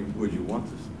that? I mean, would you want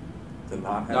to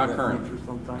not have Not that currently. feature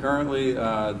sometime? Currently,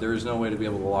 there is no way to be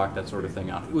able to lock that sort of thing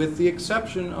out, with the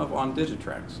exception of on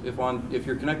Digitrax. If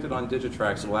you're connected on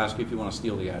Digitrax, it'll ask you if you want to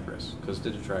steal the address, because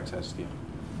Digitrax has steal.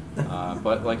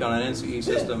 But like on an NCE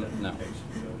system, no.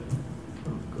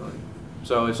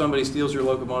 So if somebody steals your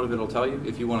locomotive, it'll tell you.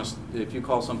 If you want to, if you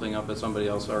call something up that somebody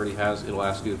else already has, it'll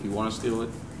ask you if you want to steal it,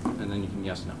 and then you can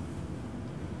yes, no.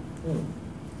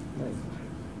 Nice.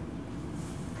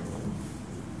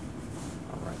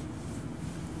 All right.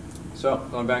 So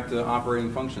going back to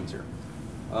operating functions here,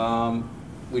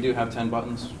 we do have 10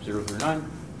 buttons, 0 through 9.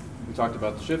 We talked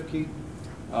about the shift key.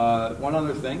 One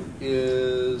other thing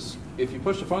is if you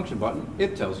push the function button,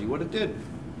 it tells you what it did.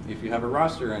 If you have a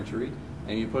roster entry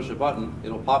and you push a button,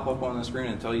 it'll pop up on the screen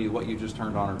and tell you what you just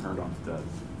turned on or turned off. It does.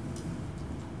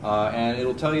 And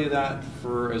it'll tell you that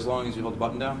for as long as you hold the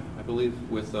button down, I believe,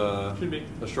 with Should be.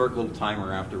 a short little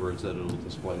timer afterwards that it'll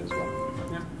display as well.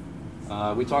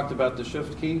 Yeah. We talked about the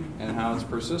shift key and how it's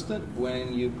persistent.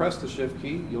 When you press the shift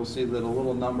key, you'll see that a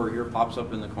little number here pops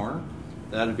up in the corner.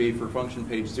 That would be for function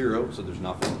page 0, so there's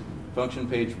nothing. Function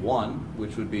page 1,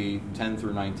 which would be 10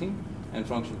 through 19, and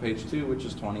function page 2, which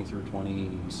is 20 through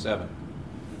 27.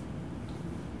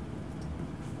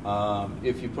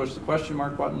 If you push the question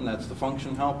mark button, that's the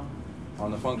function help. On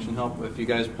the function help, if you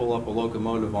guys pull up a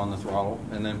locomotive on the throttle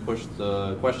and then push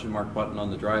the question mark button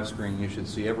on the drive screen, you should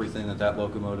see everything that that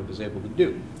locomotive is able to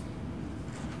do.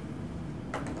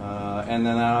 And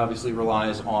then that obviously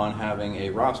relies on having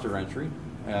a roster entry.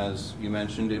 As you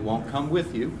mentioned, it won't come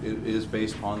with you. It is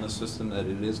based on the system that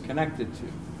it is connected to.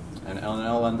 An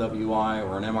LNWI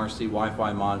or an MRC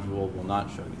Wi-Fi module will not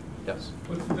show you. Yes?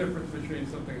 What's the difference between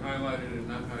something highlighted and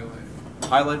not highlighted?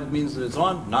 Highlighted means that it's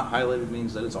on. Not highlighted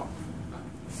means that it's off.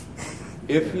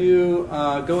 If you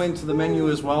go into the menu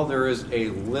as well, there is a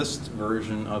list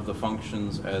version of the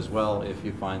functions as well if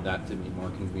you find that to be more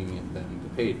convenient than the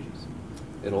pages.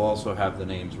 It'll also have the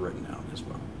names written out as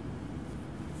well.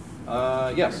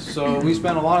 Yes, so we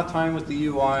spent a lot of time with the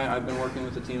UI. I've been working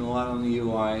with the team a lot on the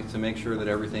UI to make sure that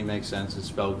everything makes sense, it's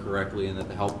spelled correctly, and that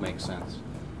the help makes sense.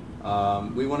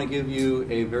 We want to give you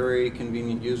a very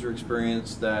convenient user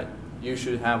experience that you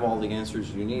should have all the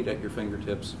answers you need at your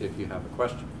fingertips if you have a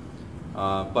question.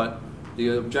 But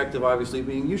the objective obviously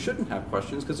being you shouldn't have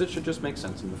questions because it should just make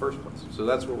sense in the first place. So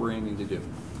that's what we're aiming to do.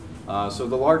 So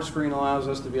the large screen allows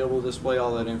us to be able to display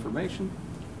all that information,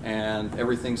 and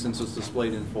everything, since it's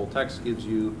displayed in full text, gives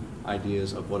you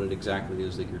ideas of what it exactly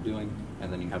is that you're doing,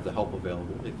 and then you have the help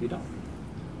available if you don't.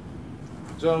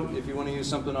 So if you want to use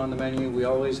something on the menu, we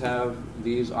always have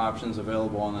these options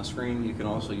available on the screen. You can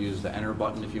also use the enter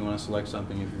button if you want to select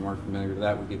something. If you're more familiar with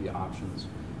that, we give you options.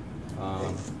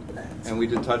 And we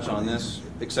did touch on this.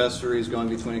 Accessories, going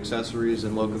between accessories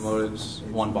and locomotives,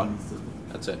 one button.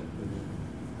 That's it.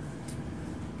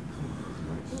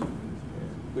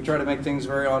 We try to make things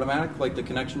very automatic, like the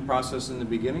connection process in the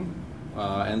beginning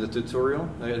and the tutorial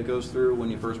that it goes through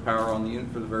when you first power on the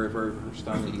unit for the very, very first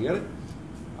time that you get it.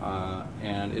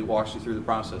 And it walks you through the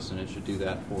process, and it should do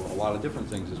that for a lot of different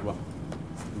things as well,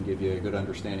 and give you a good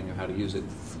understanding of how to use it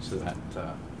so that...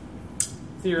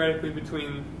 Theoretically,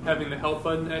 between having the help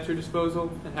button at your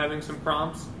disposal and having some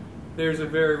prompts, there's a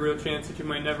very real chance that you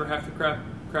might never have to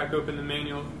crack open the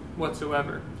manual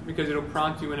whatsoever, because it'll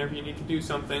prompt you whenever you need to do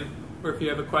something, or if you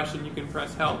have a question, you can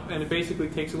press help. And it basically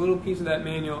takes a little piece of that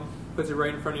manual, puts it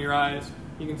right in front of your eyes.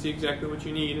 You can see exactly what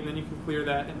you need, and then you can clear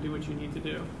that and do what you need to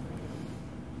do.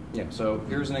 Yeah, so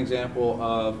here's an example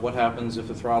of what happens if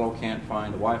the throttle can't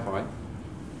find a Wi-Fi.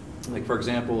 Like, for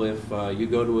example, if you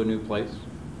go to a new place,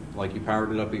 like you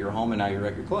powered it up at your home and now you're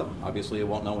at your club. Obviously, it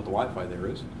won't know what the Wi-Fi there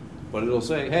is. But it'll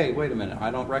say, hey, wait a minute,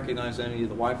 I don't recognize any of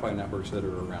the Wi-Fi networks that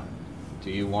are around.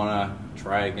 Do you want to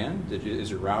try again? Is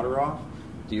your router off?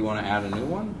 Do you want to add a new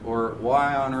one? Or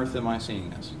why on earth am I seeing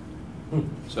this?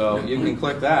 So you can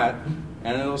click that,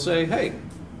 and it'll say, hey,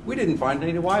 we didn't find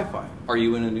any Wi-Fi. Are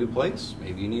you in a new place?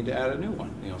 Maybe you need to add a new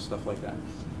one, stuff like that.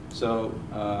 So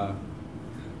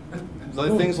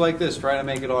things like this, trying to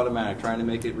make it automatic, trying to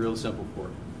make it real simple for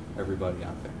everybody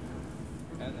out there.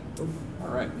 All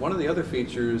right, one of the other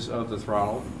features of the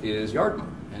throttle is yard mode.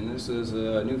 And this is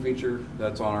a new feature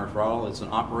that's on our throttle. It's an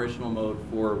operational mode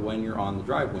for when you're on the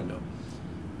drive window.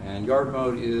 And yard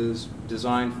mode is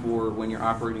designed for when you're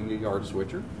operating the yard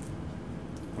switcher.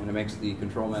 And it makes the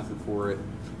control method for it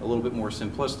a little bit more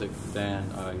simplistic than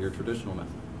your traditional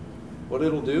method. What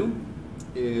it'll do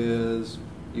is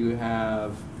you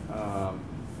have, I'll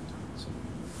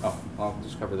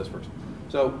just cover this first.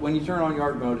 So when you turn on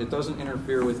yard mode, it doesn't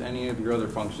interfere with any of your other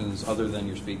functions other than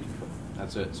your speed control.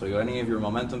 That's it. So any of your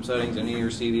momentum settings, any of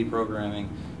your CD programming,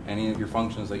 any of your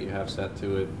functions that you have set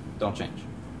to it don't change.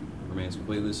 It remains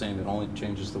completely the same. It only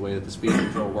changes the way that the speed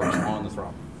control works on the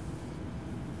throttle.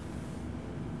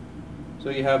 So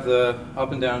you have the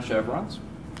up and down chevrons.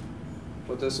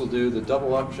 What this will do, the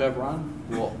double up chevron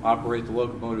will operate the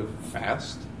locomotive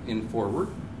fast in forward,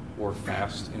 or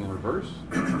fast in reverse,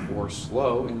 or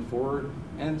slow in forward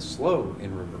and slow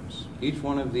in reverse. Each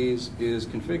one of these is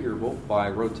configurable by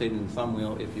rotating the thumb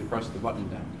wheel if you press the button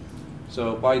down.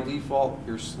 So by default,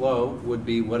 your slow would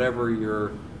be whatever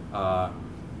your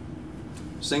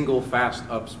single fast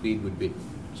up speed would be,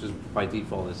 which is by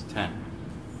default is 10.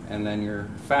 And then your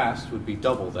fast would be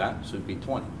double that, so it would be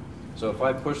 20. So if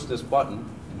I push this button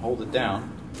and hold it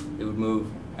down, it would move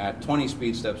at 20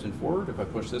 speed steps in forward. If I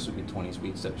push this, it would be 20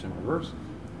 speed steps in reverse,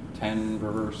 10 in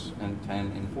reverse, and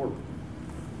 10 in forward.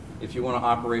 If you want to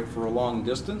operate for a long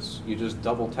distance, you just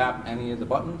double tap any of the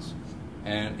buttons,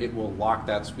 and it will lock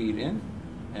that speed in,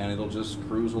 and it'll just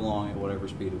cruise along at whatever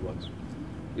speed it was.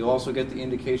 You'll also get the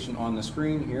indication on the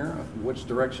screen here of which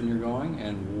direction you're going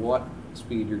and what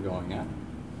speed you're going at.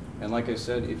 And like I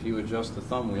said, if you adjust the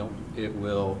thumb wheel, it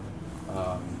will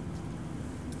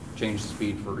change the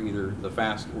speed for either the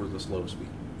fast or the slow speed.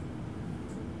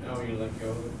 Now when you let go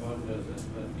of the button, does it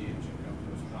let the engine come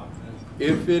to a stop then?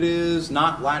 If it is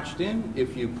not latched in,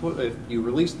 if you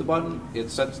release the button, it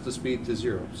sets the speed to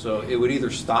 0. So it would either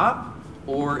stop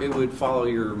or it would follow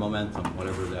your momentum,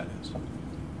 whatever that is.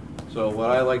 So what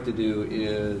I like to do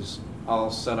is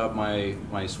I'll set up my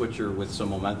switcher with some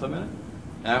momentum in it.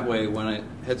 That way, when it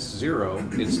hits 0,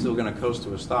 it's still going to coast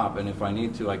to a stop, and if I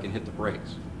need to, I can hit the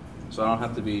brakes. So I don't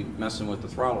have to be messing with the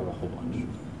throttle a whole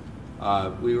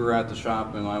bunch. We were at the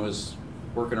shop, and I was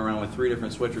working around with 3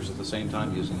 different switchers at the same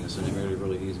time using this, and it made it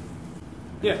really easy.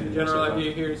 Yeah, the general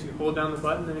idea here is you hold down the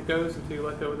button, and it goes until you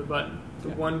let go of the button. The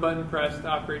one button pressed to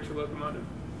operate your locomotive.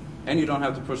 And you don't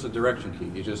have to push the direction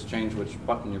key. You just change which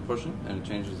button you're pushing, and it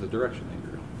changes the direction that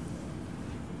you're going.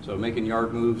 So making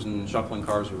yard moves and shuffling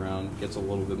cars around gets a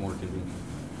little bit more convenient.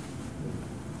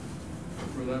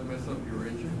 Will that mess up your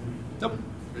engine? Nope.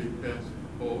 Big fast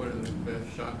forward and then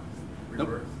fast shot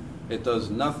reverse? Nope. It does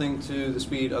nothing to the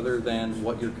speed other than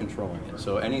what you're controlling it.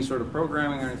 So any sort of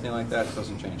programming or anything like that, it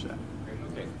doesn't change that.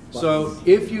 Okay. So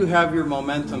if you have your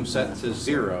momentum set to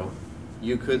 0,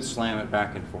 you could slam it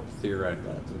back and forth,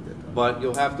 theoretically. But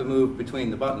you'll have to move between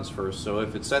the buttons first. So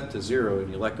if it's set to 0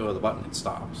 and you let go of the button, it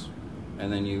stops.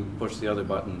 And then you push the other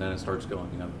button, then it starts going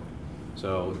the other way.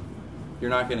 So you're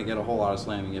not going to get a whole lot of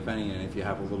slamming, if any, and if you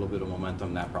have a little bit of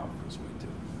momentum, that probably goes away too.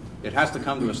 It has to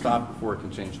come to a stop before it can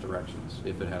change directions,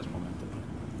 if it has momentum.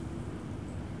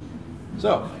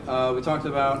 So we talked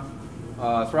about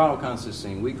throttle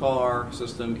consisting. We call our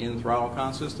system In-Throttle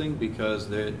Consisting because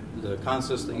the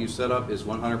consist that you set up is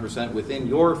 100% within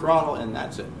your throttle, and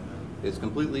that's it. It's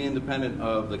completely independent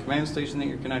of the command station that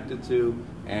you're connected to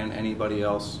and anybody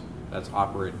else that's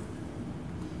operating.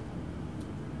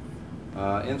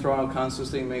 In-Throttle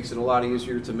Consisting makes it a lot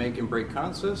easier to make and break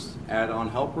consist, add on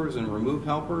helpers and remove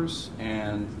helpers,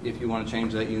 and if you want to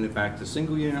change that unit back to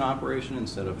single unit operation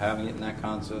instead of having it in that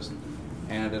consist,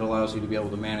 and it allows you to be able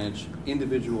to manage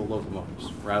individual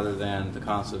locomotives rather than the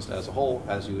consist as a whole,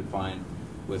 as you would find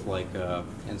with like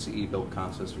NCE built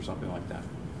consist or something like that.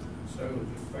 So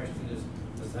the question is,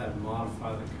 does that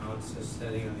modify the consist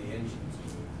setting on the engines,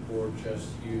 or just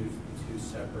use the 2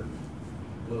 separate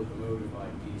locomotive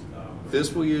ID style.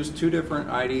 This will use 2 different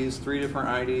IDs, 3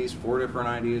 different IDs, 4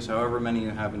 different IDs, however many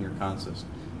you have in your consist.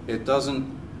 It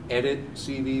doesn't edit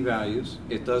CV values.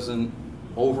 It doesn't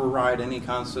override any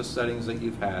consist settings that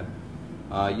you've had.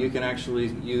 You can actually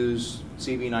use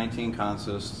CV19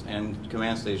 consists and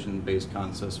command station based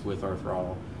consists with our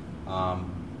throttle.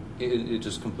 It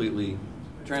just completely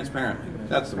transparently.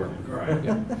 That's the word. Right.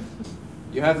 Yeah.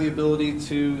 You have the ability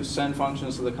to send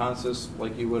functions to the consist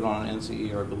like you would on an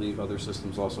NCE, or I believe other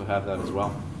systems also have that as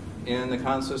well. In the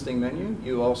consisting menu,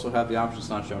 you also have the option, it's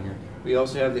not shown here, we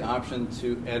also have the option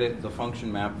to edit the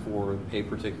function map for a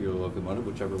particular locomotive,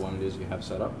 whichever one it is you have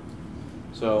set up.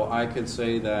 So I could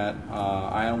say that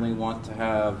I only want to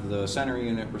have the center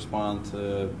unit respond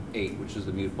to 8, which is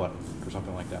the mute button, or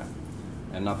something like that,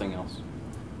 and nothing else.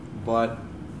 But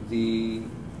the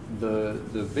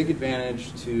big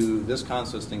advantage to this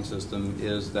consisting system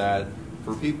is that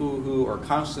for people who are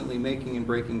constantly making and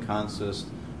breaking consist,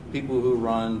 people who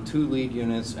run 2 lead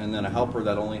units and then a helper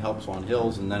that only helps on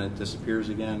hills and then it disappears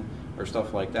again, or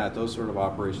stuff like that, those sort of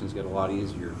operations get a lot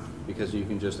easier because you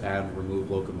can just add and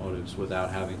remove locomotives without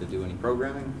having to do any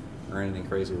programming or anything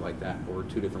crazy like that, or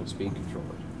 2 different speed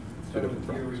controllers. So in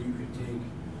theory, you could take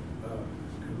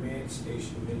command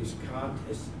station-based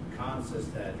consist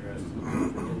address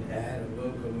and add a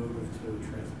locomotive to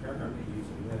transparently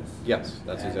using this. Yes,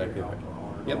 that's Add exactly your right. helper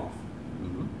on and Yep. off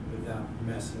Mm-hmm. without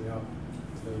messing up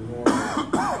the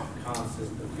normal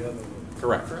consist of the other one.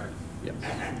 Correct. Yes.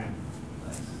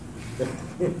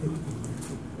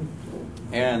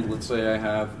 And let's say I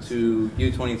have 2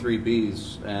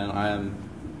 U23Bs and I'm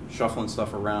shuffling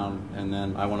stuff around and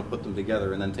then I want to put them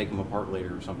together and then take them apart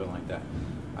later or something like that.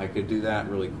 I could do that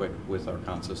really quick with our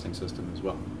consisting system as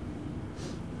well.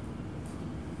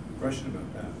 Question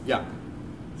about that. Yeah.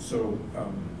 So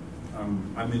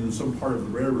I'm in some part of the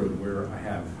railroad where I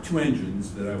have 2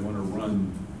 engines that I want to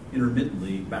run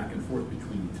intermittently back and forth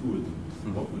between the 2 of them.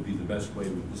 Mm-hmm. What would be the best way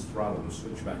with this throttle to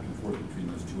switch back and forth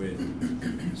between those 2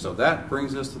 engines? So that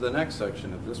brings us to the next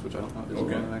section of this, which I don't know, is it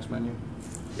Okay. on the next menu?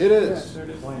 It is. Yes, there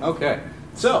it is. Okay.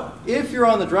 So if you're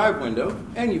on the drive window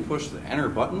and you push the enter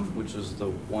button, which is the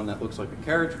one that looks like a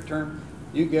carriage return,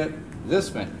 you get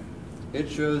this menu. It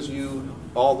shows you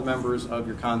all the members of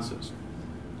your consist.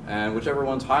 And whichever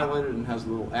one's highlighted and has a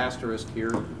little asterisk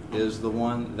here is the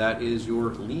one that is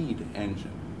your lead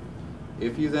engine.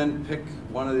 If you then pick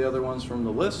one of the other ones from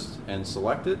the list and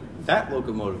select it, that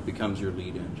locomotive becomes your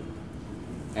lead engine.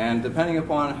 And depending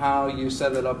upon how you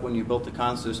set it up when you built the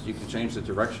consist, you can change the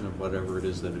direction of whatever it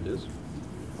is that it is.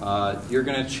 You're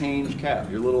going to change cab.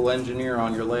 Your little engineer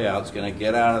on your layout is going to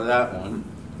get out of that one,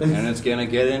 and it's going to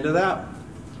get into that one.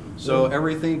 So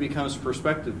everything becomes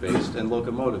perspective-based and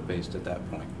locomotive-based at that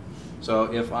point.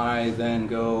 So if I then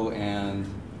go and,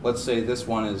 let's say this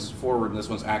one is forward and this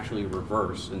one's actually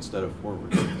reverse instead of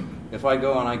forward. If I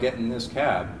go and I get in this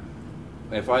cab,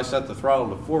 if I set the throttle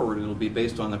to forward, it'll be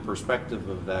based on the perspective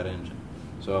of that engine.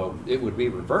 So it would be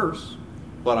reverse,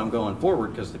 but I'm going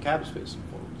forward because the cab is facing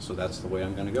forward. So that's the way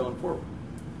I'm going to go forward.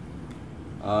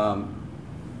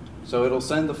 So it'll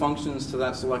send the functions to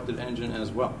that selected engine as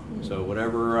well. So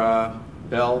whatever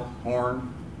bell,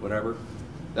 horn, whatever,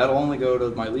 that'll only go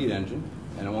to my lead engine,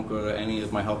 and it won't go to any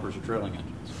of my helpers or trailing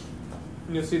engines.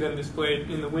 And you'll see them displayed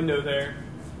in the window there,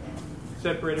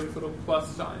 separated with little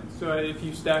plus signs. So if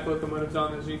you stack locomotives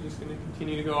on those, you're just going to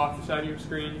continue to go off the side of your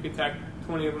screen. You can tack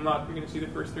 20 of them up. You're going to see the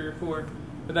first 3 or 4.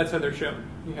 But that's how they're shown.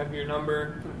 You have your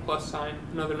number, a plus sign,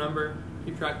 another number.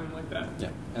 Keep track of them like that. Yeah.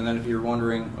 And then if you're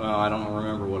wondering, well, I don't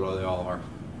remember what they all are,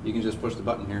 you can just push the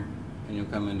button here, and you'll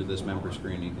come into this member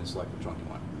screen, and you can select which one you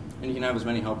want. And you can have as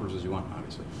many helpers as you want,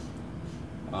 obviously.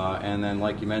 And then,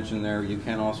 like you mentioned there, you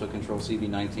can also control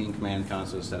CV19 command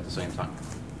consists at the same time.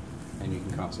 And you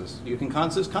can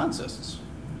consist consists.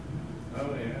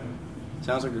 Oh, yeah.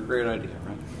 Sounds like a great idea,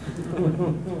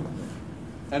 right?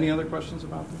 Any other questions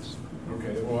about this?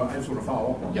 Okay, well, I just want to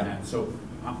follow up on Yeah. that. So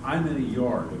I'm in a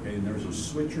yard, okay, and there's a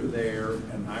switcher there,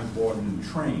 and I've bought a new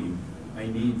train. I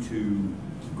need to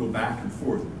go back and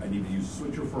forth. I need to use the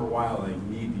switcher for a while. I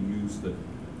need to use the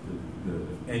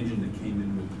engine that came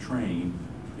in with the train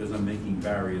because I'm making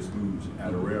various moves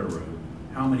at a railroad.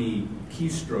 How many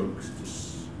keystrokes to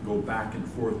go back and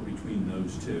forth between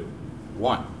those 2?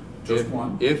 1. Just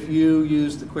 1? If you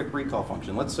use the quick recall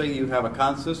function, let's say you have a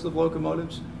consist of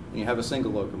locomotives and you have a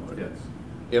single locomotive. Yes.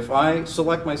 If I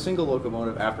select my single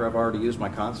locomotive after I've already used my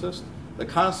consist, the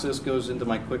consist goes into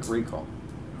my quick recall.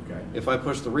 Okay. If I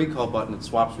push the recall button, it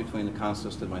swaps between the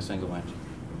consist and my single engine.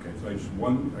 Okay, so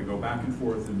I go back and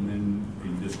forth, and then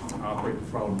you just operate the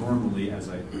throttle normally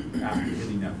after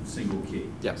hitting that single key.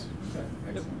 Yes. Okay,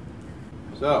 excellent.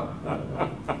 So,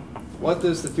 what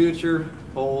does the future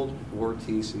hold for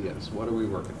TCS? What are we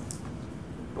working on?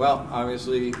 Well,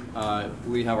 obviously,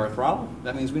 we have our throttle.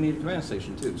 That means we need a command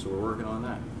station too, so we're working on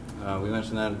that. We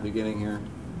mentioned that at the beginning here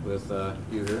with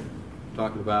you here,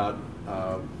 talking about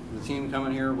the team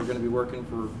coming here. We're going to be working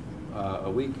for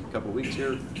a couple weeks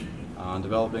here on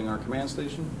developing our command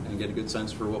station and get a good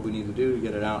sense for what we need to do to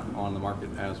get it out on the market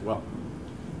as well.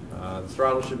 The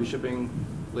throttle should be shipping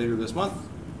later this month,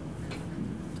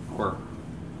 or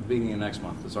beginning of next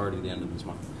month. It's already the end of this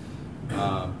month.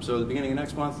 So the beginning of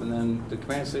next month, and then the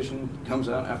command station comes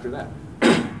out after that.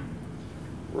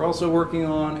 We're also working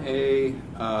on a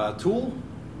tool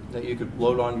that you could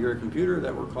load onto your computer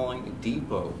that we're calling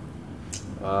Depot.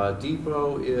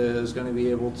 Depot is going to be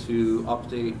able to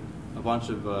update a bunch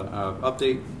of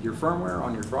update your firmware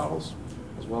on your throttles,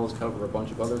 as well as cover a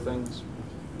bunch of other things.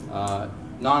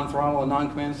 Non-throttle and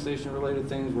non-command station related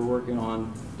things, we're working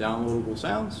on downloadable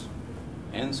sounds,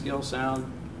 N-scale sound.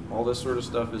 All this sort of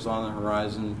stuff is on the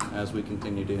horizon as we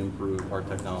continue to improve our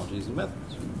technologies and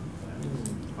methods.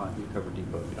 You cover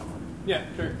Depot if you don't mind. Yeah,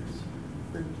 sure.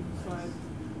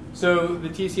 So the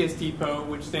TCS DEPOT,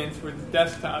 which stands for the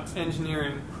Desktop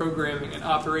Engineering, Programming, and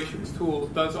Operations Tool,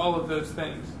 does all of those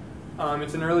things.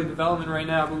 It's in early development right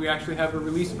now, but we actually have a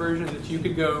release version that you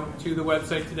could go to the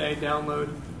website today, download,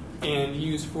 and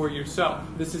use for yourself.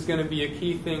 This is going to be a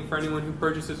key thing for anyone who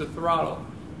purchases a throttle,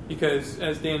 because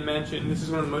as Dan mentioned, this is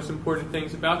one of the most important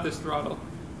things about this throttle.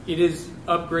 It is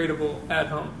upgradable at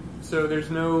home. So there's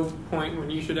no point when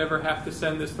you should ever have to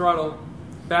send this throttle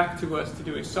back to us to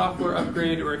do a software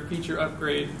upgrade or a feature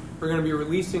upgrade. We're going to be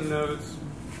releasing those,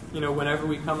 whenever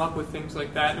we come up with things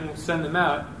like that, and we'll send them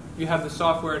out. You have the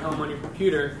software at home on your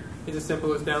computer. It's as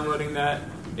simple as downloading that.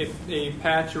 If a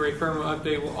patch or a firmware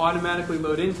update will automatically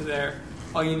load into there,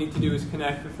 all you need to do is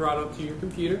connect the throttle to your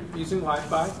computer using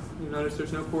Wi-Fi. You'll notice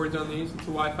there's no cords on these. It's a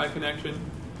Wi-Fi connection.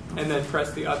 And then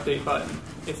press the update button.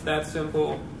 It's that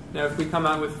simple. Now, if we come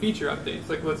out with feature updates,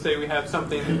 like let's say we have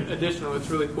something additional that's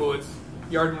really cool. It's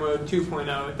Yard Mode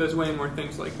 2.0. It does way more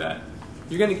things like that.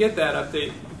 You're going to get that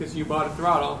update because you bought a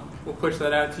throttle. We'll push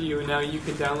that out to you, and now you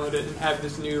can download it and have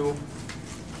this new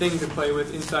thing to play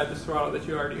with inside the throttle that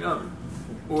you already own.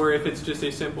 Or if it's just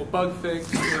a simple bug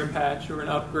fix or a patch or an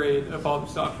upgrade of all the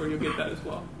software, you'll get that as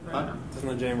well.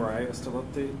 Doesn't the JMRI still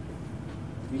update?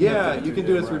 Yeah, you can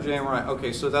do it through JMRI.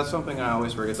 Okay, so that's something I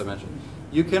always forget to mention.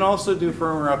 You can also do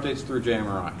firmware updates through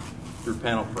JMRI, through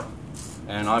Panel Pro.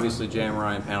 And obviously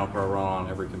JMRI and Panel Pro run on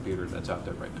every computer that's out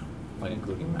there right now, like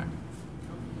including Mac.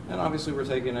 And obviously we're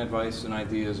taking advice and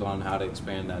ideas on how to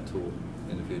expand that tool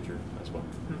in the future as well.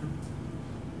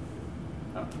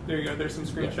 Oh, there you go. There's some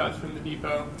screenshots from the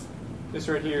Depot. This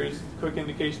right here is quick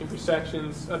indication for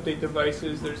sections, update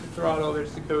devices. There's the throttle,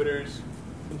 there's decoders,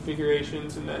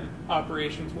 configurations, and then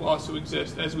operations will also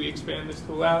exist as we expand this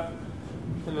tool out.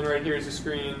 And then right here is a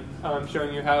screen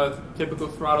showing you how a typical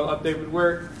throttle update would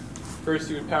work. First,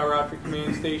 you would power off your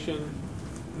command station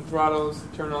and throttles,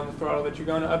 turn on the throttle that you're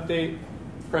going to update,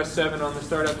 press 7 on the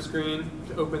startup screen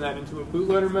to open that into a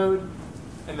bootloader mode,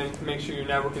 and then make sure your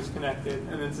network is connected.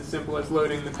 And then it's as simple as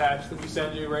loading the patch that we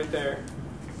send you right there,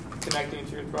 connecting it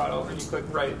to your throttle, and you click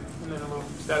right, and then a little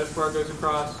status bar goes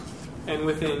across, and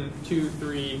within 2,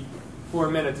 3, 4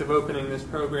 minutes of opening this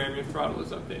program, your throttle is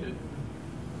updated.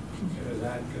 So does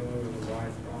that go over the Y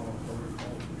throttle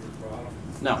protocol for your throttle?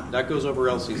 No, that goes over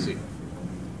LCC.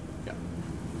 Yeah.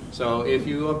 So if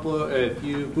you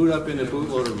boot up into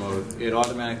bootloader mode, it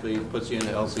automatically puts you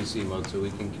into LCC mode, so we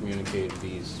can communicate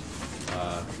these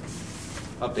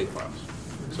update files.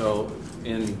 So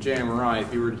in JMRI,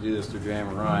 if you were to do this through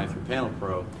JMRI through Panel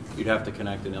Pro, you'd have to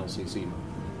connect in LCC mode.